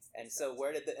So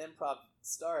where did the improv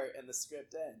start and the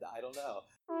script end? I don't know.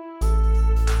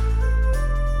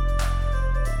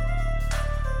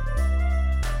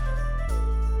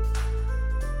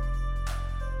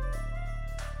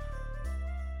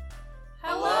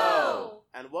 Hello!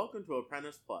 And welcome to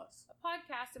Apprentice Plus, A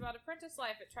podcast about apprentice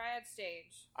life at Triad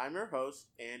Stage. I'm your host,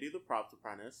 Andy the Props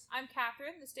Apprentice. I'm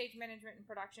Catherine, the Stage Management and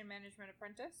Production Management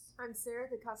Apprentice. I'm Sarah,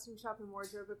 the Costume Shop and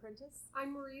Wardrobe Apprentice.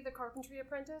 I'm Marie, the Carpentry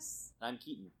Apprentice. I'm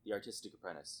Keaton, the Artistic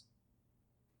Apprentice.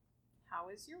 How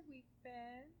has your week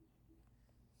been?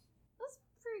 That's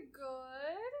pretty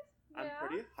good. I'm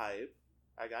pretty hype.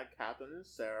 I got Catherine and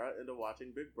Sarah into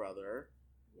watching Big Brother,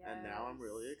 and now I'm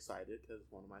really excited because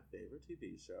it's one of my favorite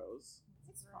TV shows.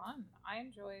 It's fun.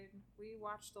 We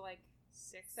watched like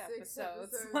six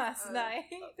episodes last night.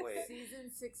 Wait. Season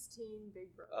 16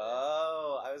 Big Brother.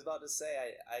 Oh, I was about to say,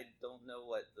 I don't know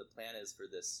what the plan is for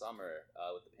this summer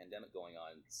with the pandemic going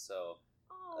on, so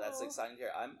that's exciting to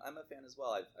hear. I'm a fan as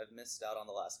well. I've missed out on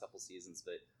the last couple seasons,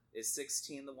 but is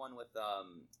 16 the one with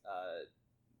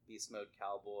Beast Mode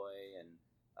Cowboy and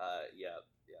yeah.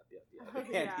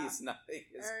 And he's nothing.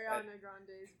 Ariana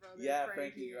Grande's brother. Yeah,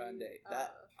 Frankie Grande.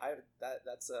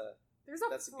 That's a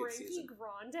Frankie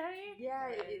Grande?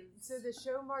 Yeah, so the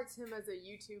show marks him as a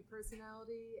YouTube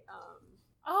personality.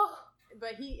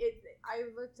 But I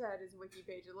looked at his wiki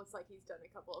page. It looks like he's done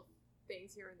a couple of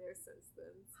things here and there since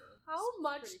then. So how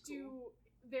much do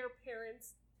their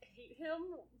parents hate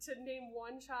him to name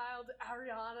one child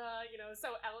Ariana,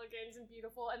 so elegant and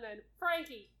beautiful, and then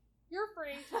Frankie. You're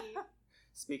Frankie.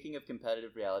 Speaking of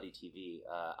competitive reality TV,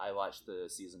 I watched the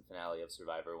season finale of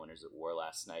Survivor Winners at War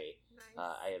last night. Nice.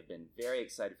 I have been very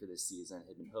excited for this season,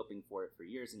 had been hoping for it for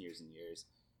years and years and years.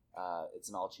 It's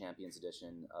an all-champions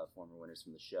edition of former winners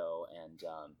from the show, and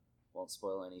won't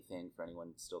spoil anything for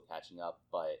anyone still catching up,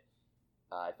 but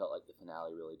I felt like the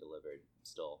finale really delivered. I'm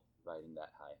still riding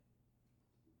that high.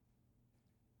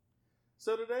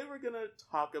 So today we're going to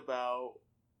talk about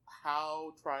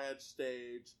how Triad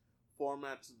Stage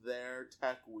formats their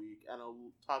tech week, and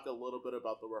I'll talk a little bit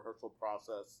about the rehearsal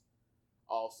process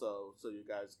also, so you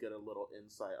guys get a little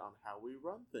insight on how we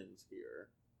run things here.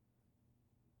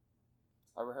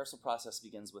 Our rehearsal process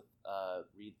begins with a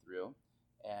read-through,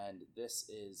 and this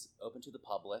is open to the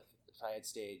public. Triad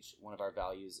Stage, one of our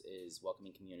values is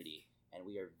welcoming community, and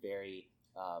we are very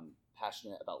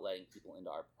passionate about letting people into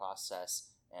our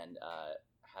process and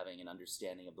having an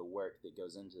understanding of the work that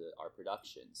goes into our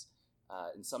productions.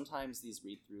 And sometimes these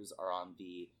read-throughs are on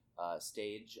the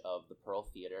stage of the Pearl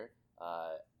Theater,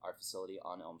 our facility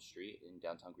on Elm Street in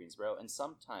downtown Greensboro, and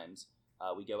sometimes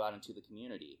we go out into the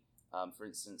community. For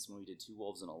instance, when we did Two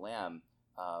Wolves and a Lamb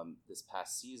this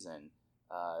past season,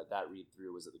 that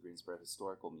read-through was at the Greensboro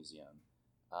Historical Museum,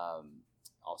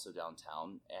 also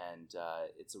downtown, and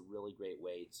it's a really great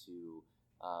way to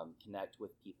connect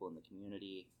with people in the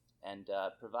community and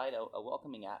provide a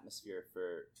welcoming atmosphere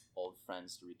for old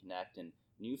friends to reconnect and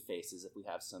new faces if we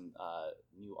have some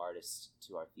new artists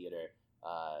to our theater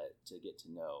to get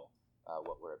to know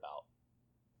what we're about.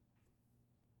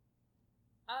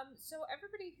 So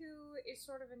everybody who is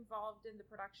sort of involved in the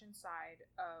production side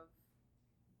of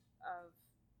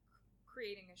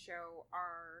creating a show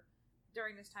are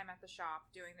during this time at the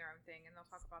shop doing their own thing, and they'll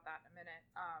talk about that in a minute.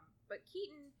 But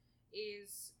Keaton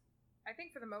is, I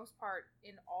think for the most part,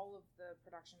 in all of the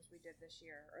productions we did this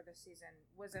year, or this season,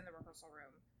 was in the rehearsal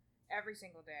room every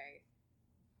single day,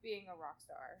 being a rock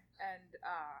star. And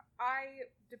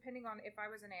depending on if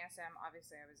I was an ASM,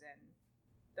 obviously I was in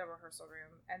the rehearsal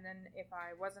room. And then if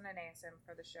I wasn't an ASM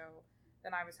for the show,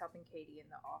 then I was helping Katie in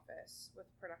the office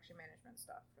with production management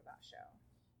stuff for that show.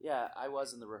 Yeah, I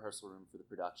was in the rehearsal room for the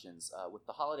productions. With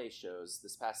the holiday shows,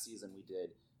 this past season we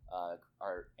did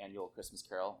our annual Christmas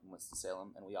Carol in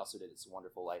Winston-Salem, and we also did It's a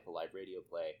Wonderful Life, a live radio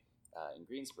play in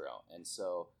Greensboro. And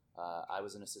so I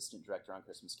was an assistant director on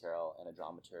Christmas Carol and a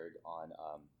dramaturg on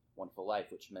Wonderful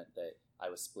Life, which meant that I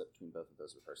was split between both of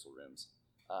those rehearsal rooms.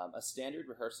 A standard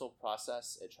rehearsal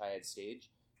process at Triad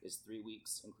Stage is 3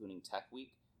 weeks, including Tech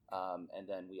Week, and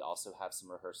then we also have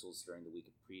some rehearsals during the week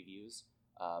of previews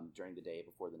during the day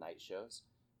before the night shows.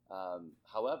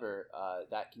 However,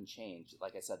 that can change.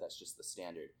 Like I said, that's just the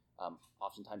standard.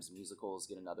 Oftentimes musicals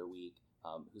get another week.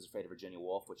 Who's Afraid of Virginia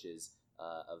Woolf, which is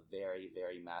a very,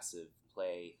 very massive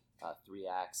play, 3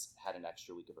 acts, had an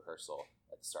extra week of rehearsal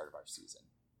at the start of our season.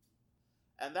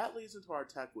 And that leads into our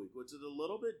tech week, which is a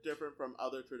little bit different from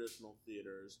other traditional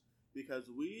theaters because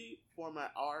we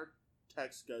format our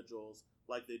tech schedules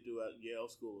like they do at Yale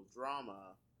School of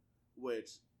Drama,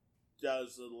 which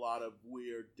does a lot of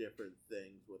weird different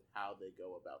things with how they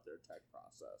go about their tech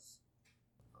process.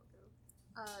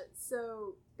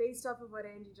 So, based off of what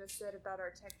Angie just said about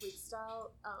our Tech Week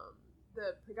style,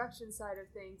 the production side of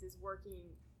things is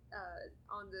working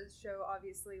on the show,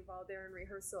 obviously, while they're in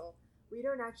rehearsal. We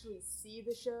don't actually see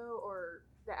the show or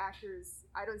the actors.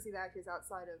 I don't see the actors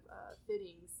outside of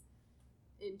fittings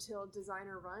until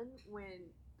designer run,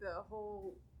 when the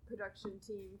whole production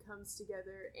team comes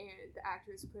together and the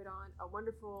actors put on a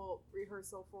wonderful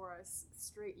rehearsal for us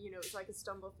straight, it's like a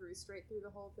stumble through straight through the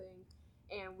whole thing,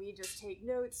 and we just take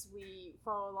notes, we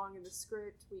follow along in the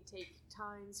script, we take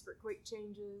times for quick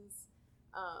changes,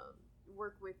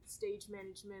 work with stage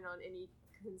management on any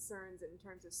concerns in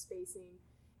terms of spacing,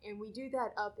 and we do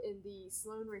that up in the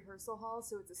Sloan rehearsal hall,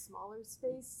 so it's a smaller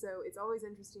space, so it's always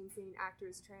interesting seeing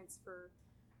actors transfer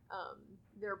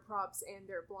their props and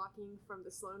their blocking from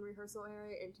the Sloan rehearsal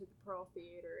area into the Pearl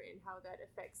Theater and how that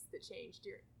affects the change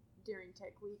during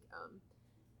Tech Week.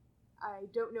 I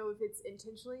don't know if it's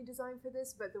intentionally designed for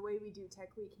this, but the way we do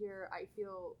Tech Week here, I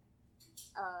feel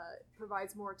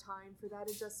provides more time for that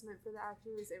adjustment for the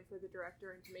actors and for the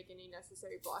director, and to make any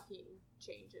necessary blocking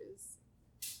changes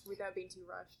without being too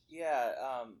rushed.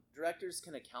 Yeah, directors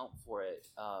can account for it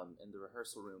in the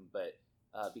rehearsal room, but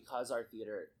because our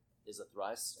theater is a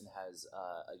thrust and has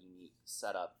a unique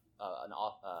setup,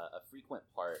 a frequent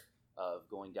part of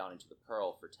going down into the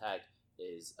Pearl for tech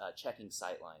is checking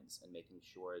sightlines and making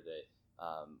sure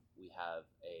that we have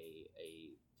a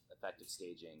effective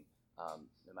staging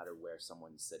no matter where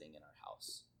someone's sitting in our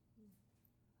house.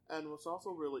 And what's also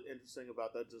really interesting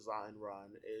about that design run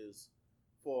is,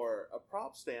 for a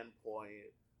prop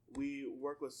standpoint, we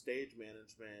work with stage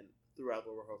management throughout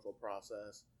the rehearsal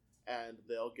process, and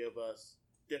they'll give us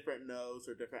different notes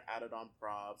or different added on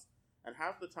props. And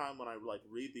half the time when I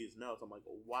read these notes, I'm like,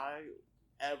 why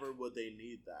ever would they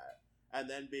need that? And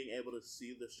then being able to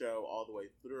see the show all the way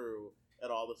through,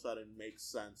 it all of a sudden makes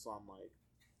sense on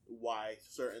why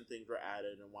certain things were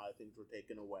added and why things were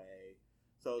taken away.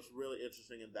 So it's really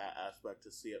interesting in that aspect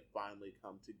to see it finally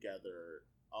come together,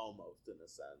 almost in a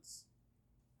sense.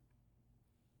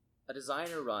 A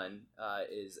designer run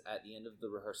is at the end of the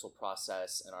rehearsal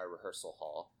process in our rehearsal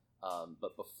hall,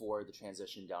 but before the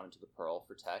transition down into the Pearl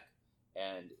for tech,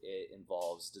 and it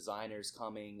involves designers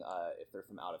coming. If they're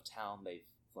from out of town, they've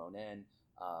flown in,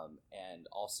 and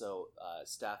also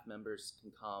staff members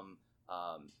can come,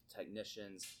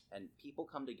 technicians, and people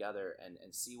come together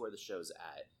and see where the show's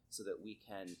at, so that we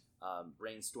can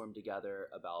brainstorm together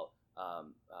about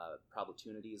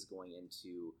opportunities going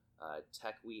into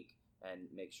Tech Week,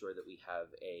 and make sure that we have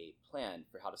a plan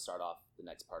for how to start off the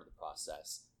next part of the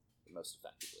process most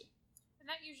effectively. And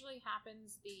that usually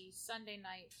happens the Sunday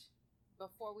night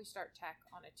before we start tech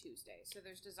on a Tuesday. So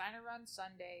there's designer run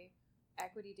Sunday,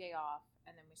 equity day off,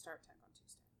 and then we start tech on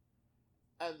Tuesday.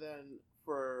 And then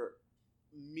for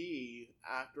me,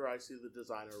 after I see the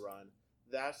designer run,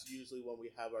 that's usually when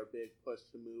we have our big push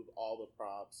to move all the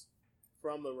props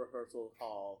from the rehearsal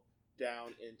hall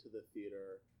down into the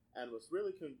theater. And what's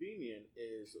really convenient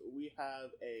is we have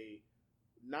a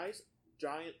nice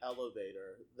giant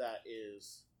elevator that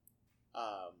is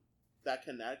that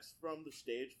connects from the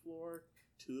stage floor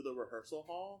to the rehearsal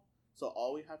hall. So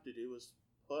all we have to do is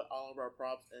put all of our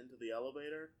props into the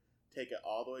elevator, take it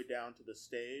all the way down to the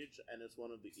stage, and it's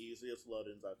one of the easiest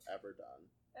load-ins I've ever done.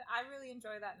 I really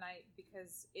enjoy that night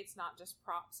because it's not just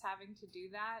props having to do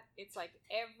that. It's like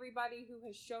everybody who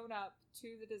has shown up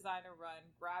to the designer run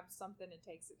grabs something and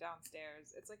takes it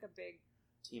downstairs. It's like a big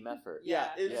team effort.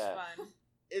 It's fun.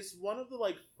 It's one of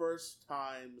the first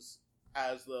times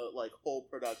as the whole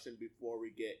production before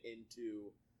we get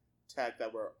into tech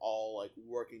that we're all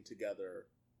working together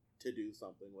to do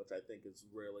something, which I think is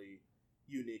really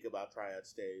unique about Triad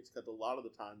Stage, because a lot of the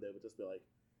time they would just be like,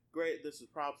 great, this is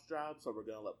props job, so we're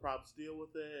going to let props deal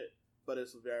with it, but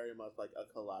it's very much like a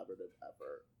collaborative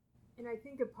effort. And I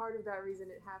think a part of that reason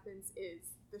it happens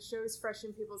is the show's fresh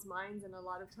in people's minds, and a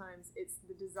lot of times it's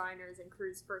the designers and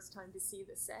crew's first time to see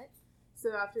the set.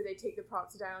 So after they take the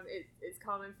props down, it's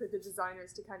common for the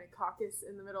designers to kind of caucus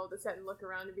in the middle of the set and look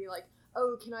around and be like,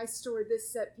 oh, can I store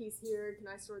this set piece here? Can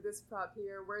I store this prop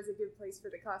here? Where's a good place for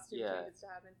the costume changes to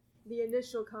happen? The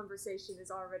initial conversation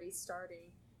is already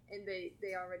starting, and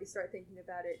they already start thinking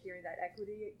about it during that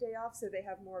equity day off, so they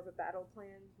have more of a battle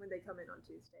plan when they come in on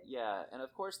Tuesday. Yeah, and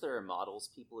of course there are models.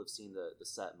 People have seen the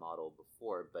set model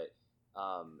before, but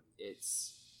have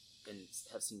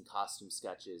seen costume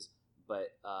sketches.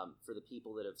 But for the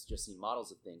people that have just seen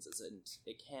models of things,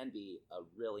 it can be a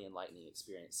really enlightening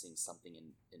experience seeing something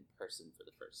in person for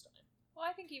the first time. Well,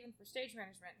 I think even for stage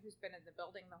management, who's been in the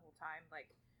building the whole time,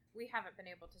 we haven't been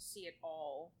able to see it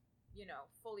all,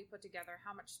 fully put together,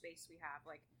 how much space we have.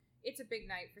 it's a big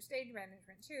night for stage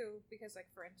management too, because like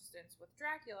for instance with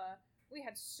Dracula, we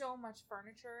had so much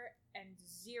furniture and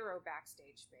zero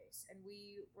backstage space, and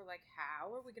we were like,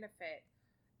 how are we going to fit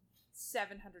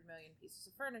 700 million pieces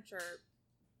of furniture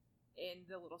in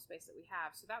the little space that we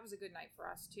have? So that was a good night for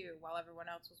us too. While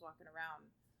everyone else was walking around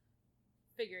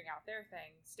figuring out their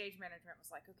thing, stage management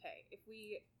was like, okay, if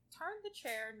we turn the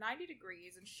chair 90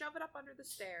 degrees and shove it up under the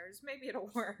stairs, maybe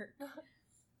it'll work.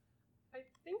 I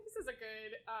think this is a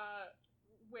good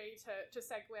way to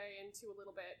segue into a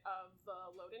little bit of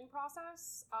the load-in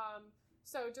process.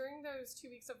 So during those 2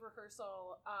 weeks of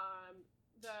rehearsal,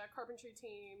 the carpentry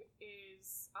team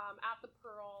is at the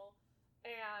Pearl,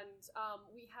 and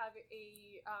we have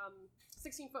a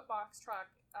 16-foot box truck,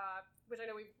 which I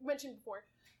know we've mentioned before.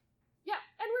 Yeah,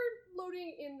 and we're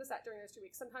loading in the set during those 2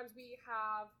 weeks. Sometimes we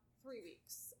have 3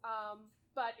 weeks,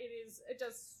 but it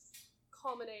does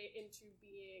culminate into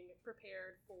being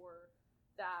prepared for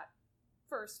that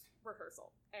first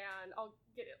rehearsal. And I'll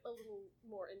get a little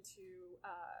more into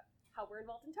how we're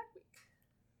involved in Tech Week.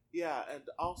 Yeah, and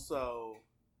also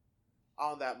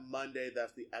on that Monday,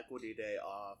 that's the Equity Day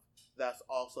off. That's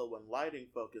also when Lighting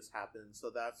Focus happens. So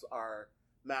that's our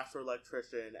master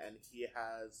electrician, and he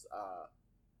has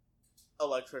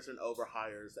electrician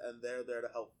overhires, and they're there to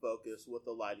help focus with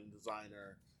the lighting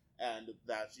designer. And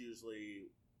that's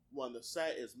usually when the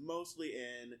set is mostly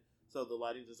in, so the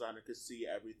lighting designer can see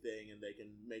everything and they can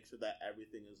make sure that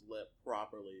everything is lit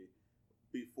properly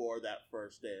before that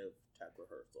first day of tech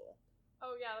rehearsal.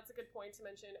 Oh yeah, that's a good point to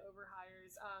mention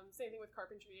overhires. Same thing with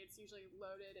carpentry. It's usually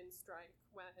loaded in strength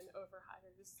when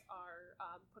overhires are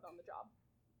put on the job.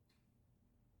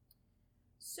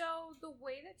 So the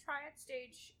way that Triad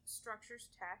Stage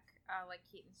structures tech, like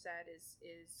Keaton said,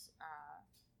 is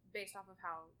based off of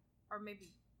how, or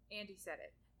maybe Andy said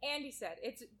it. Andy said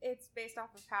it's based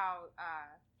off of how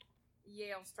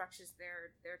Yale structures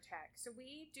their tech. So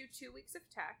we do 2 weeks of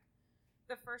tech.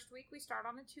 The first week we start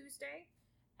on a Tuesday,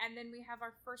 and then we have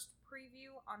our first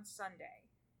preview on Sunday.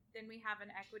 Then we have an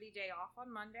equity day off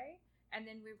on Monday, and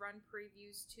then we run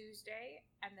previews Tuesday,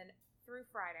 and then through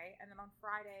Friday, and then on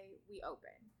Friday we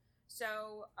open.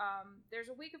 So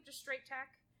there's a week of just straight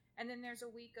tech, and then there's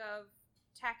a week of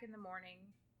tech in the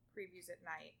morning, previews at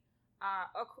night.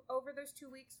 Over those 2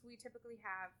 weeks, we typically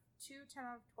have 2 10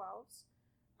 out of 12s,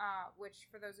 which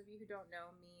for those of you who don't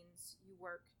know means you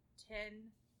work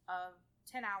 10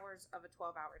 hours of a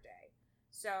 12-hour day.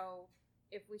 So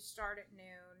if we start at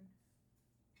noon,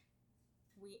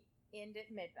 we end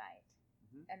at midnight,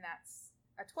 and that's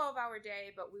a 12-hour day,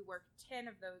 but we work 10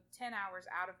 of those 10 hours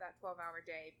out of that 12-hour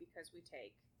day because we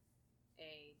take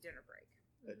a dinner break.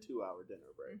 A 2-hour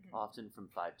dinner break. Often from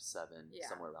 5 to 7,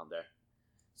 somewhere around there.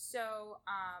 So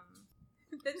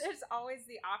then there's always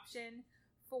the option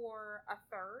for a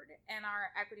third, and our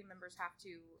equity members have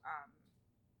to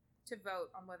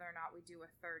vote on whether or not we do a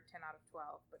third 10 out of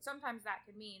 12. But sometimes that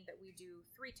can mean that we do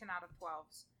 3 10 out of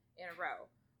 12s in a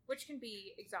row, which can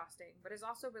be exhausting, but is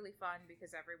also really fun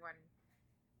because everyone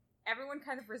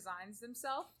kind of resigns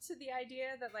themselves to the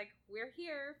idea that, like, we're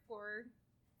here for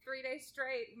 3 days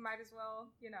straight, might as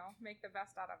well, make the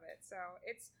best out of it. So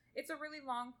it's a really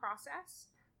long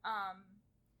process,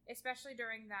 especially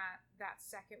during that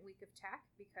second week of tech,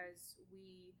 because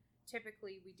we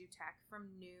do tech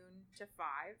from noon to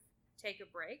 5, take a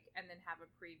break, and then have a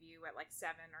preview at like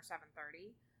 7 or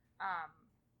 7:30.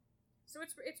 So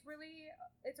it's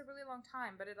a really long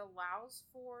time, but it allows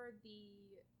for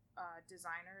the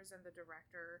designers and the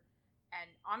director,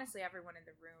 and honestly everyone in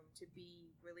the room, to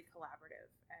be really collaborative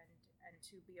and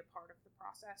to be a part of the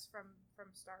process from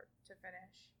start to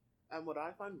finish. And what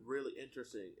I find really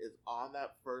interesting is on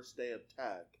that first day of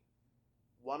tech,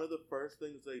 one of the first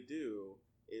things they do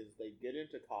is they get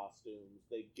into costumes,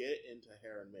 they get into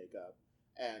hair and makeup,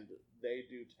 and they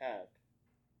do tech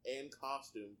in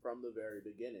costume from the very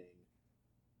beginning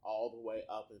all the way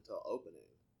up until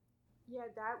opening. Yeah,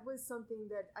 that was something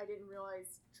that I didn't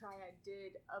realize Triad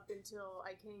did up until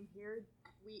I came here.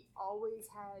 We always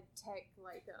had tech,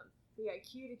 like, we had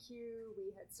Q to Q,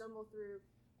 we had Stumble Through,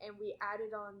 and we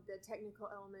added on the technical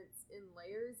elements in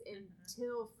layers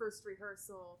until first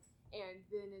rehearsal. And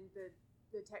then in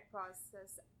the tech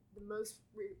process, the most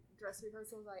dress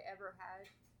rehearsals I ever had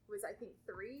was, I think,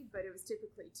 3, but it was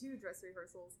typically 2 dress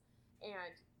rehearsals.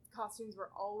 And costumes were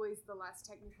always the last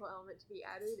technical element to be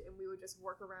added, and we would just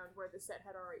work around where the set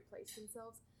had already placed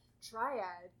themselves.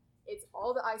 Triad, it's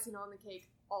all the icing on the cake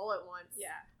all at once.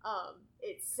 Yeah.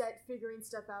 It's set figuring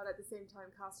stuff out at the same time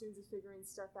costumes is figuring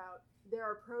stuff out. There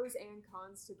are pros and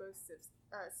cons to both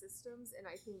systems, and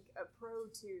I think a pro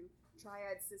to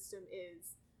Triad system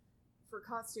is for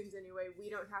costumes anyway,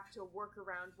 we don't have to work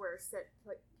around where set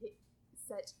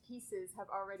pieces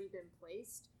have already been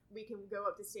placed. We can go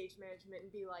up to stage management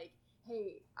and be like,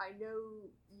 hey, I know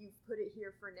you've put it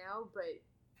here for now, but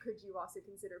could you also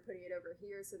consider putting it over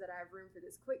here so that I have room for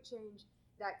this quick change?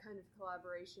 That kind of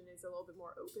collaboration is a little bit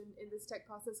more open in this tech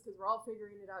process because we're all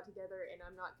figuring it out together and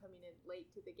I'm not coming in late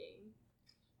to the game.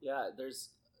 Yeah, there's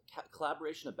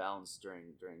collaboration abounds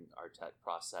during our tech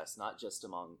process, not just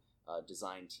among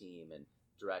design team and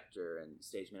director and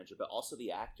stage manager, but also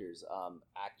the actors.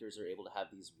 Actors are able to have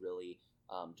these really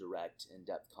direct,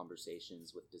 in-depth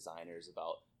conversations with designers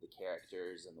about the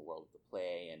characters and the world of the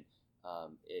play, and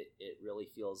it really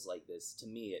feels like this, to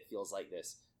me, it feels like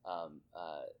this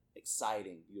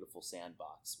exciting, beautiful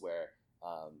sandbox where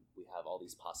we have all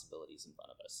these possibilities in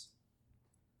front of us.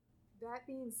 That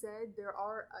being said, there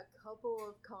are a couple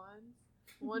of cons.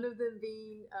 One of them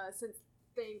being, since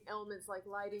elements like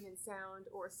lighting and sound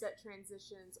or set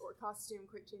transitions or costume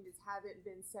quick changes haven't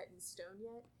been set in stone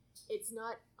yet, it's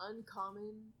not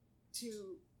uncommon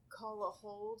to call a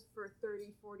hold for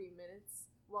 30-40 minutes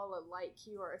while a light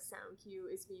cue or a sound cue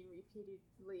is being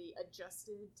repeatedly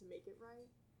adjusted to make it right.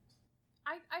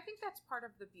 I think that's part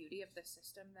of the beauty of the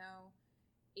system, though,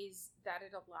 is that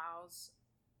it allows,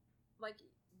 like,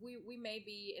 we may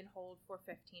be in hold for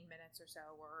 15 minutes or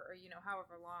so, or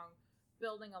however long,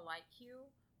 building a light cue,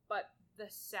 but the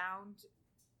sound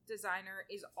designer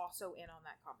is also in on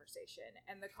that conversation,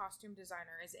 and the costume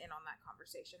designer is in on that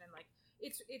conversation, and like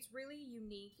it's really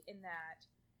unique in that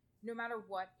no matter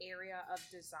what area of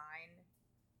design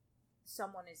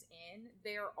someone is in,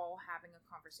 they're all having a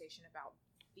conversation about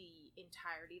the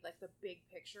entirety, like the big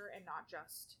picture, and not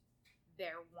just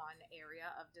their one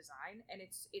area of design. And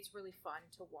it's really fun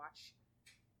to watch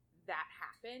that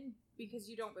happen because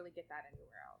you don't really get that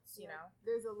anywhere else, you know?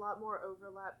 There's a lot more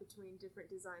overlap between different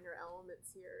designer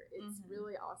elements here. It's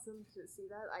really awesome to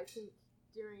see that. I think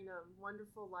during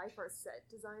Wonderful Life, our set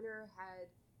designer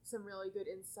had some really good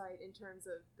insight in terms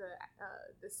of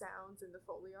the sounds and the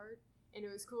Foley art. And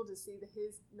it was cool to see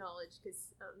his knowledge,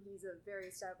 because he's a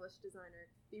very established designer,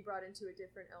 be brought into a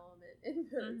different element. And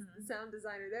the sound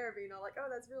designer there being all like, oh,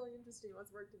 that's really interesting.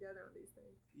 Let's work together on these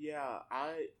things. Yeah,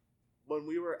 when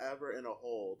we were ever in a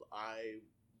hold, I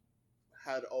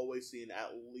had always seen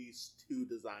at least two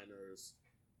designers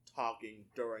talking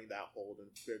during that hold and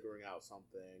figuring out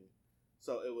something.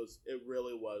 So it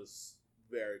really was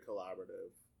very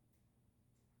collaborative.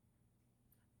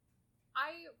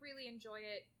 I really enjoy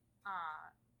it.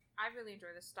 I really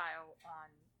enjoy the style on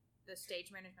the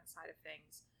stage management side of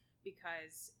things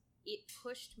because it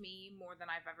pushed me more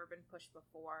than I've ever been pushed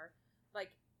before.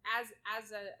 Like, as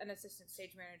an assistant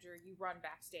stage manager, you run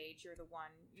backstage. You're the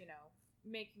one,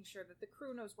 making sure that the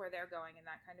crew knows where they're going and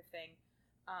that kind of thing.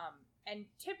 And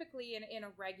typically in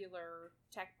a regular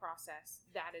tech process,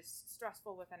 that is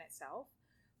stressful within itself.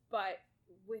 But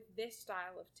with this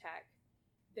style of tech,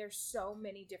 there's so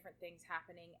many different things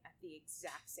happening at the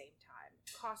exact same time.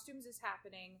 Costumes is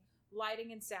happening,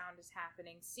 lighting and sound is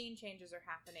happening, scene changes are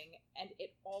happening, and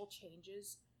it all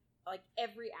changes. Like,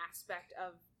 every aspect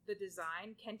of the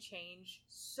design can change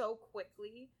so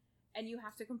quickly, and you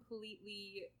have to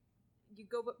completely... You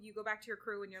go back to your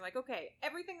crew and you're like, okay,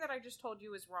 everything that I just told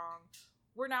you is wrong.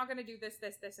 We're now going to do this,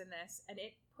 this, this, and this. And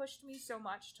it pushed me so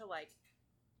much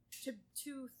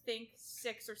to think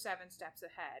 6 or 7 steps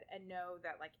ahead and know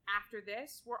that, like, after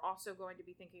this, we're also going to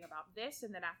be thinking about this.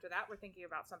 And then after that, we're thinking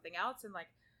about something else. And,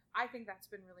 like, I think that's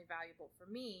been really valuable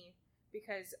for me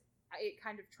because it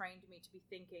kind of trained me to be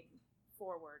thinking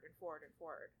forward and forward and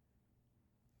forward.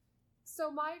 So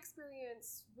my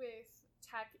experience with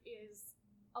tech is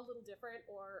a little different,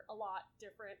 or a lot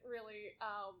different, really.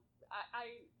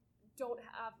 I don't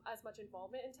have as much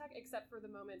involvement in tech except for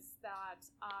the moments that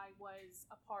I was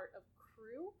a part of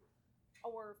crew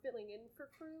or filling in for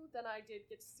crew. Then I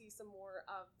did get to see some more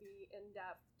of the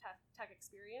in-depth tech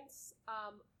experience.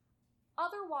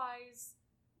 Otherwise,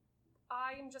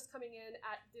 I'm just coming in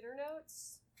at dinner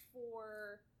notes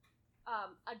for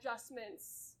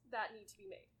adjustments that need to be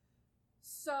made.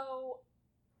 So,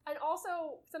 and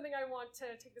also something I want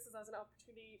to take this as an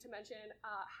opportunity to mention,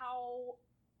 how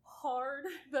hard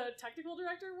the technical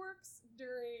director works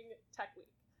during Tech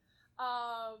Week.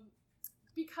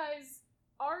 Because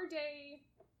our day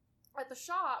at the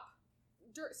shop,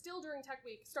 still during Tech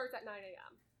Week, starts at 9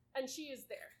 a.m. And she is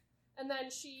there. And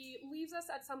then she leaves us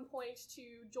at some point to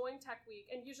join Tech Week.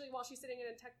 And usually while she's sitting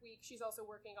in a Tech Week, she's also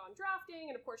working on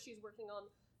drafting. And of course, she's working on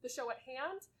the show at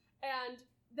hand. And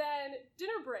then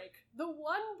dinner break, the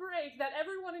one break that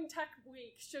everyone in Tech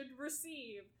Week should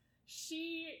receive,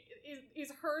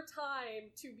 is her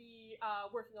time to be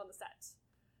working on the set.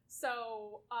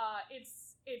 So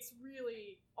it's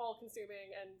really all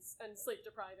consuming and sleep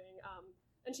depriving.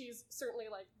 And she's certainly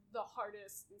like the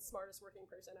hardest and smartest working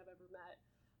person I've ever met.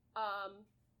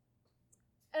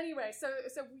 Anyway, so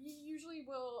we usually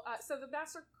will. So the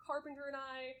master carpenter and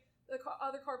I, the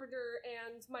other carpenter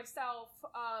and myself,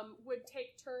 would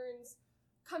take turns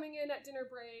coming in at dinner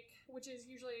break, which is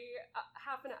usually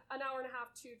an hour and a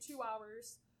half to 2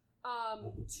 hours,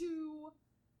 to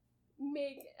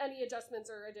make any adjustments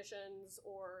or additions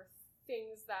or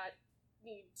things that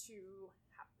need to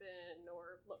happen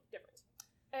or look different.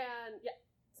 And yeah.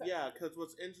 So. Yeah, because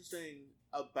what's interesting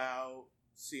about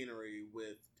scenery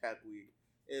with Tech Week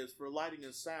is for lighting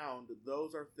and sound,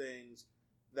 those are things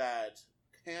that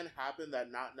can happen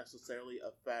that not necessarily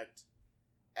affect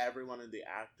everyone in the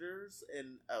actors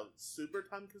in a super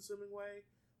time consuming way.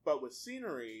 But with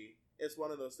scenery, it's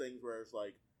one of those things where it's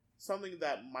like something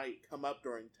that might come up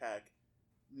during tech,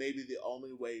 maybe the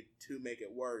only way to make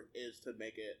it work is to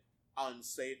make it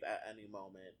unsafe at any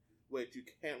moment, which you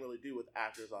can't really do with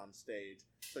actors on stage.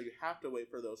 So you have to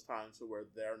wait for those times to where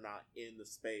they're not in the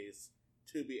space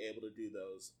to be able to do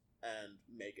those and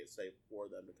make it safe for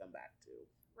them to come back to.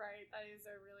 Right, that is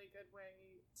a really good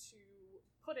way to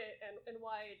put it, and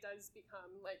why it does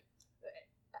become like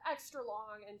extra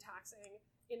long and taxing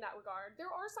in that regard.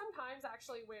 There are some times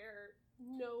actually where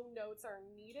no notes are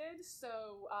needed,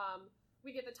 so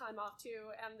we get the time off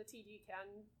too, and the TD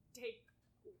can take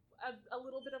a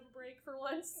little bit of a break for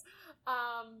once.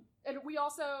 And we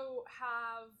also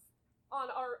have on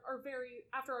our very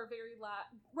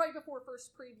right before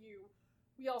first preview,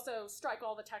 we also strike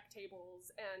all the tech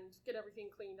tables and get everything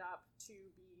cleaned up to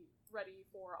be ready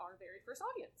for our very first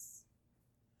audience.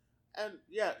 And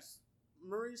yes,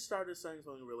 Marie started saying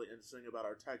something really interesting about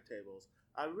our tech tables.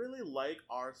 I really like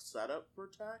our setup for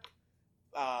tech,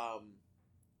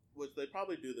 which they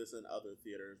probably do this in other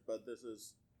theaters, but this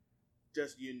is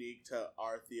just unique to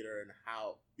our theater and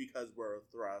how, because we're a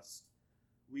thrust,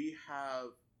 we have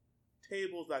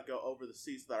tables that go over the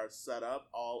seats that are set up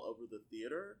all over the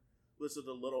theater, which is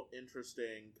a little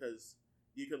interesting because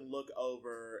you can look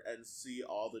over and see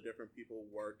all the different people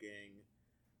working,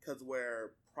 because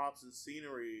where props and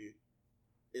scenery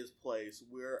is placed,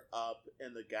 we're up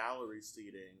in the gallery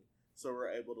seating, so we're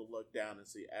able to look down and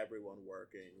see everyone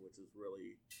working, which is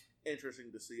really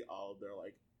interesting to see all of their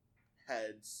like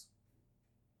heads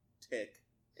tick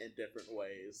in different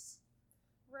ways.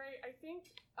 Right, I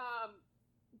think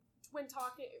when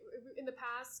talking in the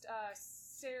past,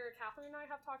 Sarah, Catherine, and I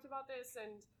have talked about this,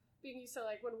 and being used to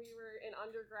like when we were in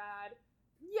undergrad,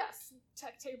 yes,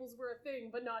 tech tables were a thing,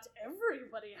 but not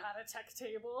everybody had a tech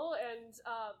table, and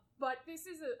but this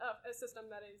is a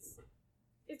system that is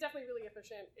definitely really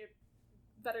efficient. It's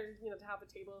better, to have a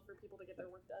table for people to get their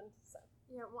work done. So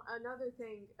yeah, well, another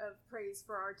thing of praise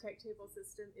for our tech table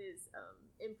system is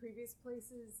in previous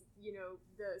places,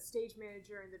 the stage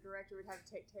manager and the director would have a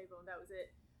tech table, and that was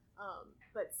it.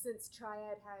 But since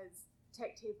Triad has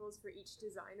tech tables for each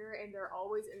designer, and they're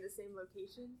always in the same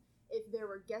location, if there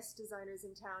were guest designers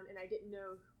in town and I didn't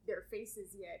know their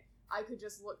faces yet, I could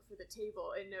just look for the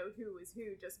table and know who was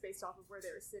who just based off of where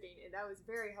they were sitting. And that was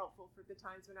very helpful for the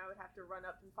times when I would have to run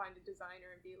up and find a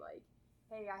designer and be like,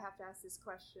 hey, I have to ask this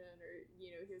question, or,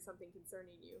 here's something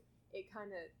concerning you. It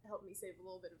kind of helped me save a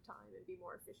little bit of time and be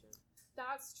more efficient.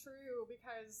 That's true,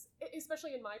 because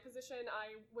especially in my position,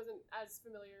 I wasn't as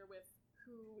familiar with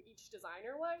who each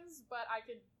designer was, but I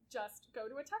could just go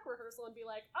to a tech rehearsal and be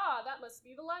like, that must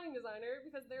be the lighting designer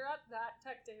because they're at that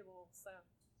tech table. So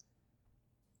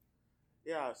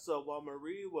yeah, so while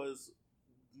Marie was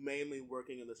mainly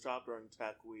working in the shop during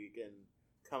Tech Week and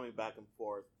coming back and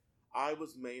forth, I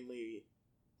was mainly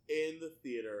in the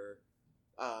theater.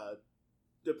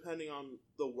 Depending on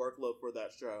the workload for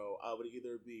that show, I would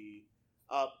either be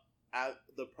up at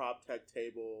the prop tech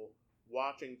table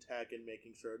watching tech and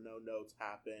making sure no notes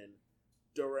happen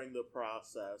during the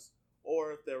process,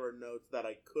 or if there were notes that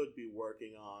I could be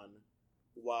working on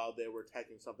while they were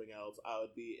teching something else, I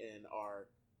would be in our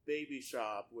baby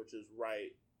shop, which is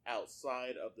right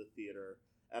outside of the theater,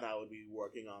 and I would be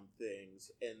working on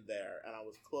things in there, and I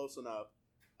was close enough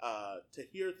to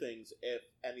hear things if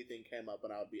anything came up,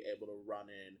 and I would be able to run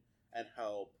in and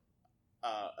help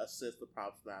assist the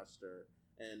props master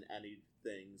in any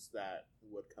things that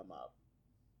would come up.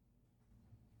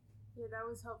 Yeah, that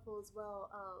was helpful as well.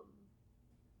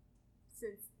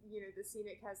 Since, the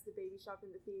Scenic has the baby shop in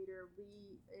the theater,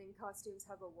 we in costumes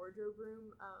have a wardrobe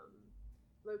room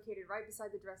located right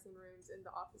beside the dressing rooms and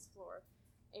the office floor.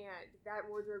 And that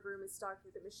wardrobe room is stocked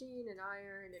with a machine, an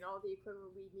iron, and all the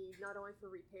equipment we need, not only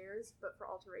for repairs, but for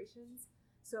alterations.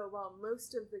 So while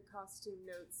most of the costume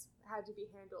notes had to be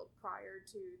handled prior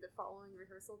to the following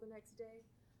rehearsal the next day,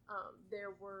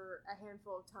 there were a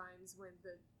handful of times when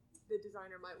the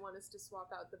designer might want us to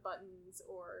swap out the buttons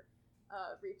or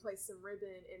replace some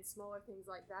ribbon and smaller things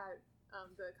like that.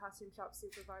 The costume shop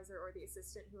supervisor or the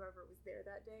assistant, whoever was there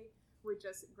that day, would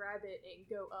just grab it and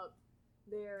go up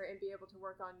there and be able to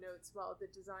work on notes while the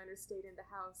designer stayed in the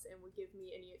house and would give me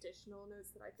any additional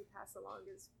notes that I could pass along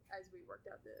as we worked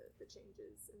out the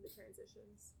changes and the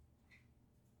transitions.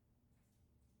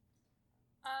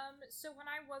 So when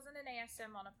I wasn't an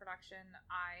ASM on a production,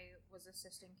 I was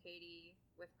assisting Katie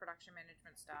with production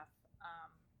management stuff.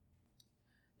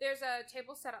 There's a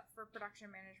table set up for production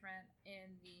management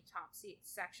in the top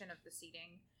section of the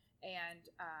seating, and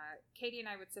Katie and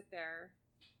I would sit there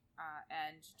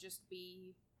and just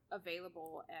be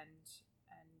available and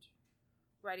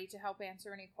ready to help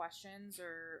answer any questions,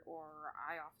 or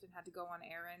I often had to go on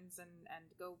errands and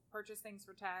go purchase things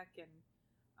for tech, and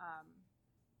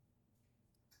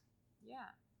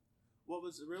yeah. What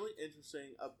was really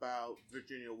interesting about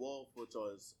Virginia Woolf, which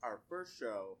was our first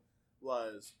show,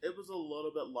 was it was a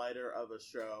little bit lighter of a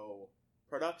show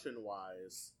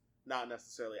production-wise, not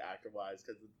necessarily actor-wise,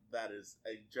 because that is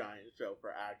a giant show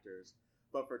for actors.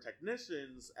 But for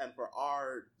technicians and for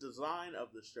our design of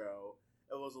the show,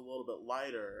 it was a little bit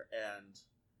lighter. And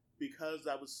because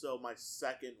that was still my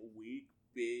second week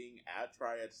being at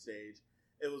Triad Stage,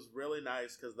 it was really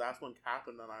nice because that's when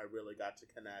Catherine and I really got to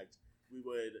connect. We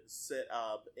would sit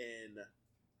up in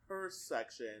her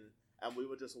section and we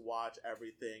would just watch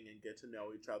everything and get to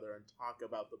know each other and talk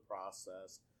about the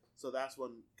process. So that's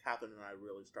when Catherine and I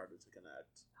really started to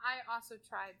connect. I also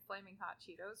tried Flaming Hot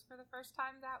Cheetos for the first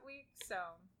time that week, so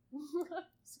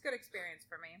it's a good experience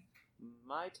for me.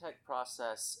 My tech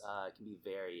process can be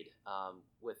varied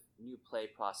with new play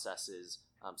processes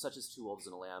such as Two Wolves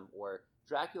and a Lamb, or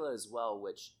Dracula as well,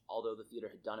 which, although the theater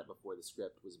had done it before the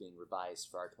script was being revised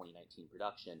for our 2019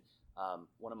 production,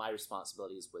 one of my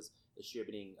responsibilities was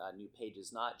distributing new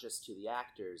pages not just to the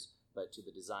actors, but to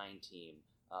the design team,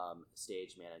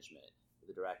 stage management,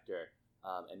 the director,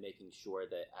 and making sure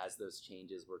that as those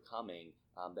changes were coming,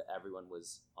 that everyone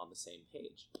was on the same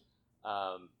page.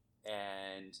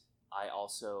 And I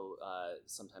also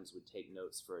sometimes would take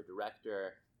notes for a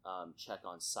director, check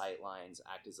on sight lines,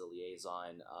 act as a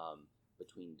liaison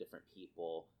between different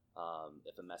people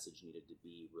if a message needed to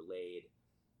be relayed,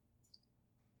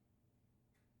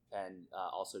 and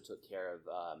also took care of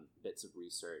bits of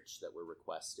research that were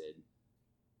requested.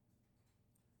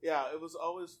 Yeah, it was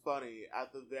always funny.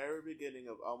 At the very beginning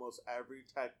of almost every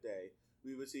tech day,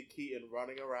 we would see Keaton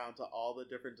running around to all the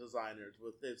different designers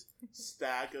with his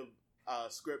stack of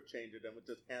script changes and would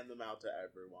just hand them out to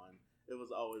everyone. It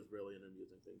was always really an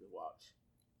amusing thing to watch.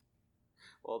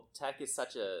 Well, tech is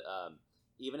such a...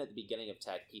 even at the beginning of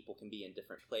tech, people can be in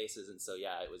different places, and so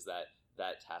yeah, it was that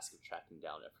task of tracking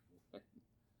down everyone.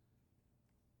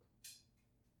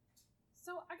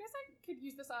 So I guess I could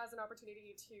use this as an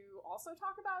opportunity to also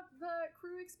talk about the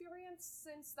crew experience,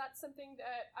 since that's something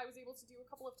that I was able to do a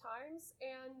couple of times.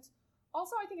 And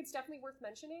also I think it's definitely worth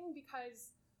mentioning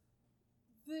because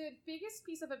the biggest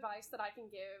piece of advice that I can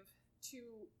give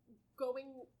to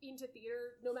going into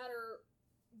theater, no matter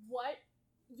what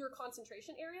your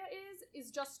concentration area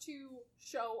is just to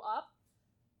show up,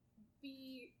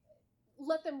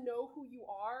 let them know who you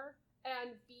are,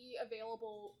 and be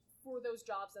available for those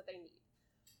jobs that they need.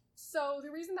 So the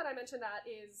reason that I mention that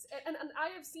is, and I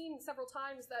have seen several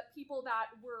times that people that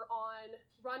were on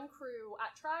run crew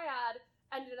at Triad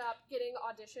ended up getting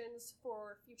auditions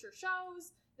for future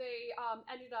shows. They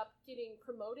ended up getting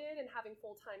promoted and having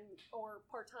full-time or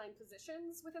part-time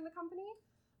positions within the company.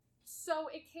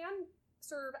 So it can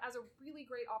serve as a really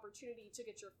great opportunity to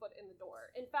get your foot in the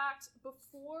door. In fact,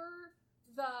 before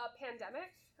the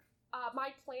pandemic,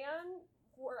 my plan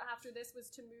for after this was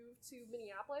to move to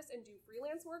Minneapolis and do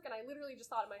freelance work, and I literally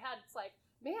just thought in my head, it's like,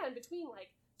 man, between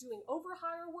like doing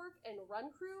overhire work and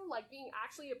run crew, like being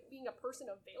a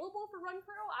person available for run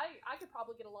crew, I could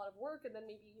probably get a lot of work and then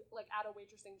maybe like add a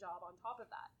waitressing job on top of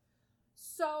that.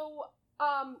 So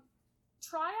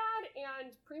Triad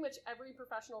and pretty much every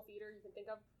professional theater you can think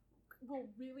of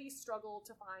will really struggle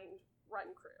to find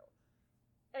run crew.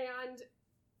 And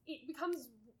it becomes,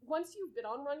 once you've been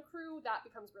on run crew, that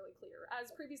becomes really clear.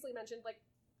 As previously mentioned, like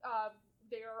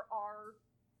there are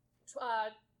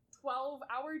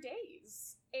 12-hour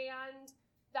days, and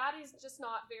that is just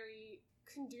not very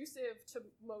conducive to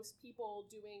most people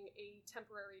doing a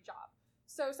temporary job.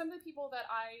 So some of the people that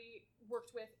I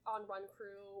worked with on run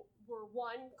crew were,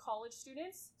 one, college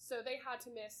students, so they had to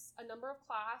miss a number of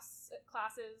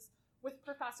classes with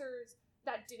professors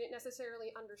that didn't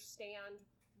necessarily understand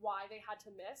why they had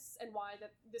to miss and why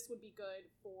that this would be good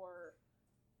for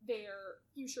their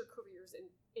future careers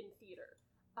in theater.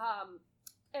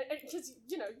 And because,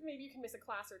 maybe you can miss a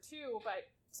class or two,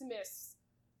 but to miss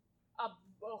a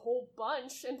whole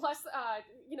bunch, and plus,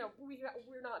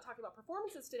 we're not talking about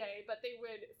performances today, but they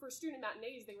would, for student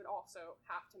matinees, they would also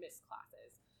have to miss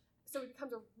classes. So it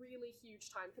becomes a really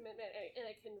huge time commitment, and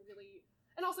it can really,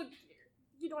 and also,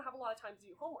 you don't have a lot of time to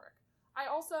do homework. I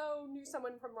also knew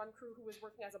someone from Run Crew who was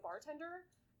working as a bartender,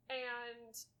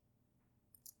 and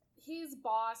his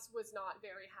boss was not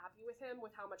very happy with him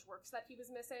with how much work that he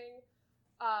was missing,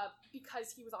 because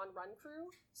he was on Run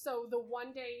Crew. So the one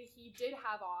day he did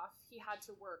have off, he had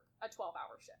to work a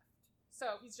 12-hour shift.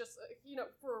 So he's just,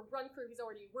 for Run Crew, he's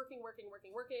already working.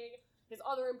 His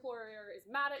other employer is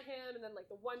mad at him, and then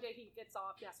the one day he gets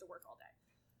off, he has to work all day.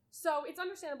 So it's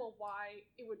understandable why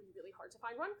it would be really hard to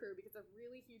find Run Crew, because it's a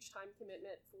really huge time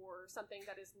commitment for something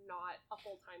that is not a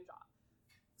full-time job.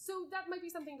 So that might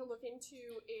be something to look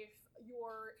into if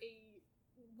you're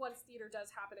once theater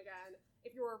does happen again,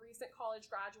 if you're a recent college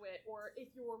graduate, or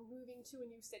if you're moving to a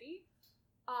new city,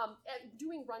 and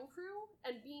doing Run Crew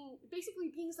and being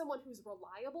someone who's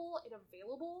reliable and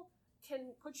available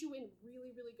can put you in really,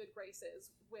 really good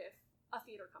graces with a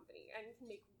theater company and can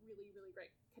make really, really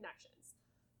great connections.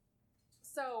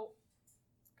 So,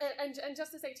 and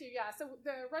just to say too, so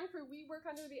the Run Crew, we work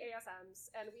under the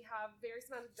ASMs, and we have various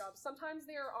amounts of jobs. Sometimes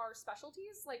there are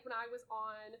specialties, like when I was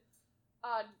on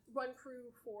Run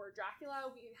Crew for Dracula,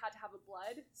 we had to have a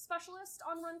blood specialist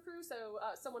on Run Crew, so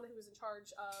someone who was in charge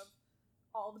of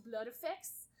all the blood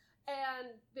effects.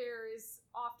 And there is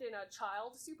often a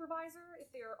child supervisor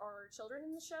if there are children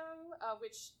in the show,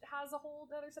 which has a whole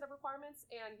other set of requirements.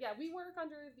 And we work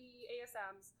under the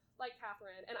ASMs, like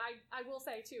Catherine. And I will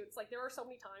say too, it's there are so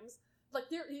many times,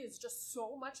 there is just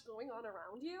so much going on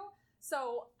around you.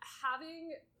 So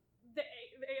having the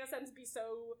ASMs be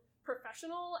so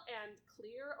professional and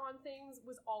clear on things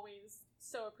was always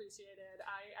so appreciated.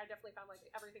 I definitely found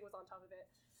everything was on top of it.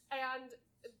 And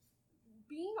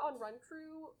being on Run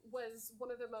Crew was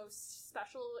one of the most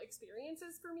special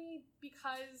experiences for me,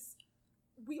 because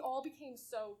we all became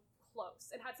so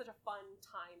close and had such a fun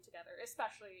time together,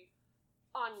 especially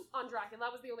on Dracula.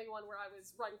 That was the only one where I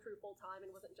was Run Crew full time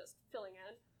and wasn't just filling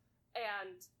in.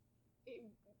 And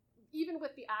even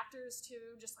with the actors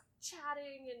too, just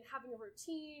chatting and having a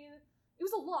routine, it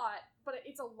was a lot, but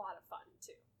it's a lot of fun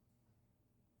too.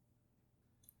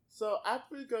 So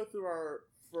after we go through our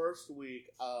first week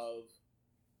of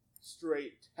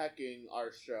straight teching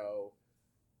our show,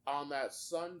 on that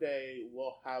Sunday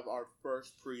we'll have our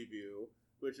first preview,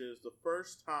 which is the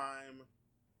first time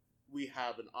we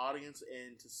have an audience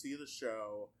in to see the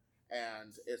show,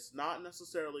 and it's not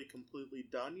necessarily completely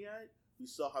done yet. We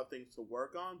still have things to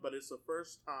work on, but it's the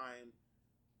first time,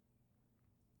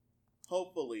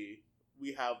 hopefully,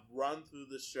 we have run through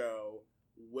the show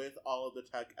with all of the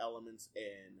tech elements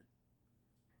in,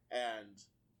 and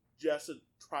just to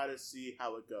try to see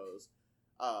how it goes.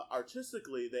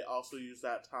 Artistically, they also use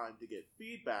that time to get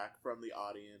feedback from the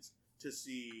audience to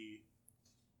see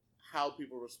how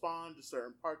people respond to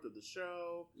certain parts of the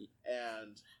show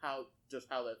and how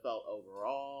that felt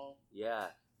overall. Yeah.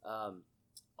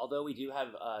 Although we do have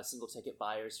single ticket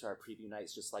buyers for our preview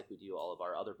nights, just like we do all of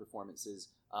our other performances,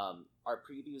 our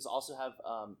previews also have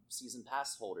season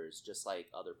pass holders, just like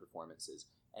other performances.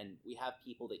 And we have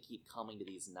people that keep coming to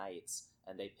these nights,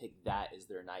 and they pick that as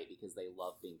their night because they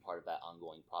love being part of that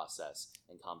ongoing process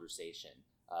and conversation,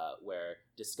 where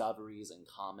discoveries and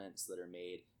comments that are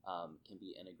made can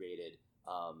be integrated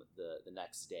the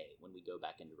next day when we go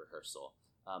back into rehearsal.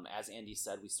 As Andy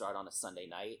said, we start on a Sunday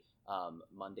night.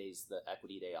 Monday's the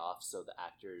equity day off, so the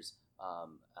actors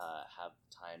have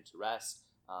time to rest.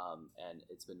 And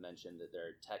it's been mentioned that there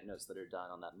are tech notes that are done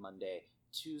on that Monday.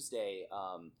 Tuesday,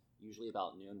 usually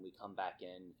about noon, we come back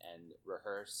in and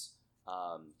rehearse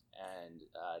and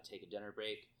take a dinner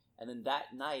break. And then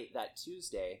that night, that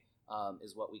Tuesday,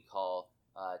 is what we call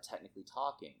technically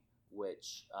talking,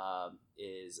 which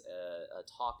is a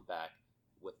talk back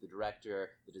with the director,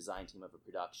 the design team of a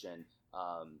production,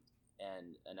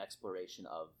 and an exploration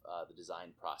of the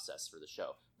design process for the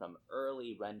show, from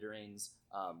early renderings,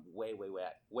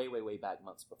 way back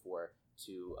months before,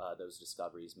 to those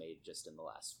discoveries made just in the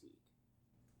last week.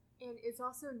 And it's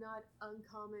also not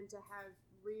uncommon to have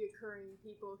reoccurring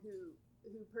people who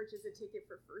purchase a ticket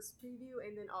for first preview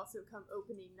and then also come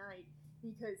opening night,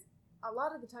 because a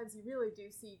lot of the times you really do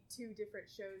see two different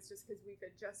shows just because we've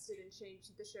adjusted and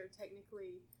changed the show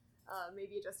technically,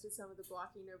 maybe adjusted some of the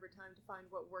blocking over time to find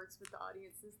what works with the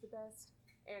audiences the best.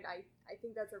 And I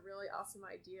think that's a really awesome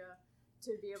idea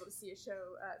to be able to see a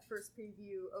show at first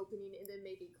preview, opening, and then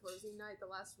maybe closing night the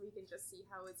last week and just see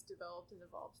how it's developed and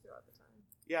evolved throughout the time.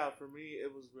 Yeah, for me,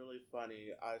 it was really funny.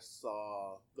 I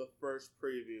saw the first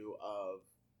preview of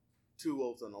Two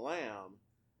Wolves and a Lamb,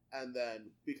 and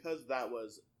then because that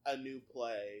was a new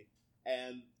play,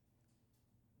 and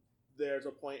there's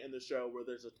a point in the show where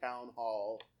there's a town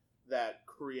hall that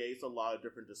creates a lot of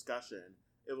different discussion.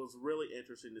 It was really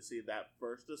interesting to see that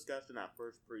first discussion, that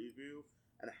first preview,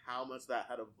 and how much that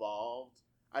had evolved.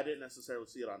 I didn't necessarily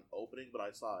see it on opening, but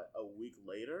I saw it a week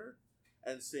later,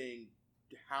 and seeing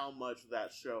how much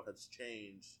that show has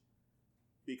changed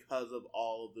because of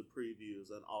all of the previews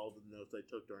and all of the notes they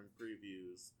took during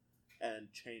previews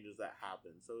and changes that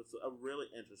happened. So it's a really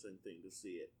interesting thing to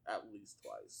see it at least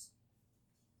twice.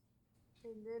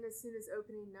 And then as soon as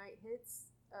opening night hits,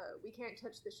 we can't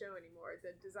touch the show anymore.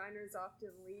 The designers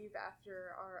often leave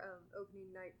after our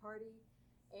opening night party,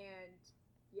 and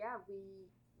yeah,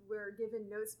 we're given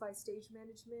notes by stage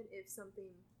management if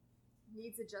something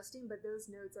needs adjusting, but those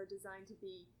notes are designed to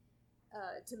be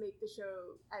to make the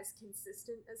show as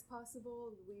consistent as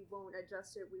possible. We won't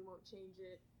adjust it, we won't change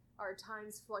it. Our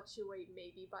times fluctuate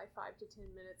maybe by 5 to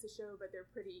 10 minutes a show, but they're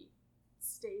pretty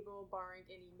stable, barring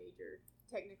any major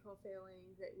technical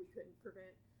failing that we couldn't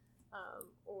prevent,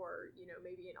 or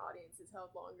maybe an audience is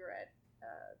held longer at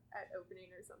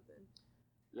opening or something.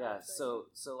 Yeah,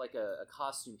 so like a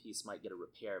costume piece might get a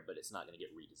repair, but it's not going to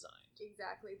get redesigned.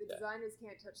 Exactly. The designers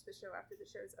can't touch the show after the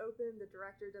show's open. The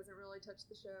director doesn't really touch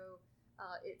the show.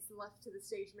 It's left to the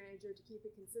stage manager to keep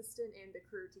it consistent and the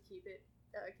crew to keep it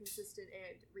consistent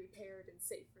and repaired and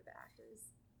safe for the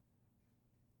actors.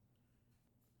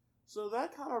 So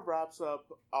that kind of wraps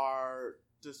up our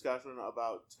discussion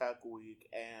about Tech Week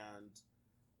and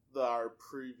our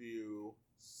preview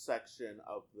section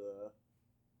of the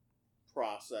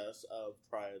process of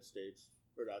Triad Stage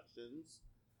Productions.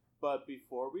 But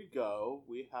before we go,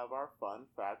 we have our fun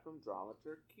fact from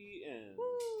Dramaturg Keaton.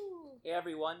 Woo! Hey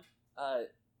everyone,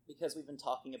 because we've been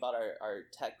talking about our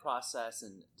tech process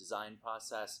and design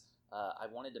process, I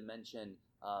wanted to mention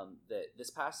that this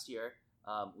past year,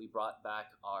 we brought back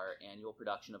our annual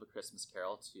production of A Christmas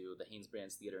Carol to the Haynes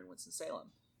Brands Theater in Winston-Salem.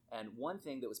 And one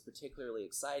thing that was particularly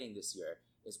exciting this year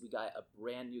is we got a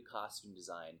brand new costume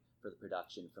design for the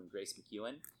production from Grace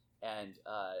McEwen. And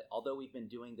although we've been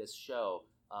doing this show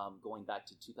going back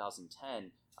to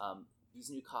 2010, these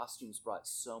new costumes brought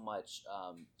so much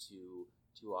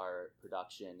to our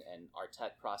production, and our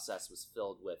tech process was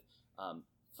filled with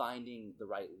finding the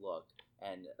right look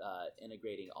and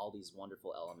integrating all these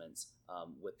wonderful elements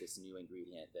with this new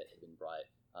ingredient that had been brought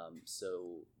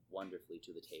so wonderfully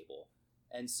to the table.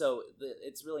 And so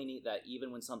it's really neat that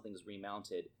even when something's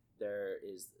remounted, there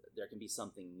can be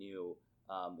something new,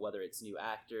 whether it's new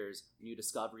actors, new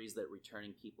discoveries that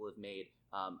returning people have made.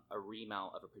 A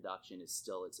remount of a production is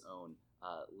still its own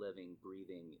living,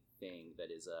 breathing thing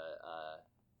that is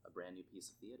a brand new piece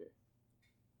of theater.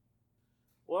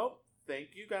 Well, thank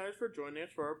you guys for joining us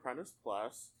for Apprentice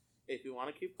Plus. If you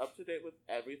want to keep up to date with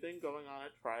everything going on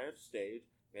at Triad Stage,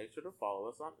 make sure to follow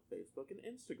us on Facebook and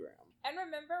Instagram. And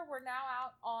remember, we're now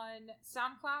out on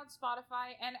SoundCloud,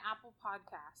 Spotify, and Apple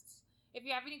Podcasts. If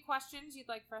you have any questions you'd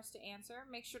like for us to answer,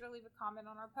 make sure to leave a comment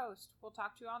on our post. We'll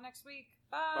talk to you all next week.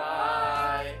 Bye!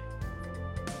 Bye.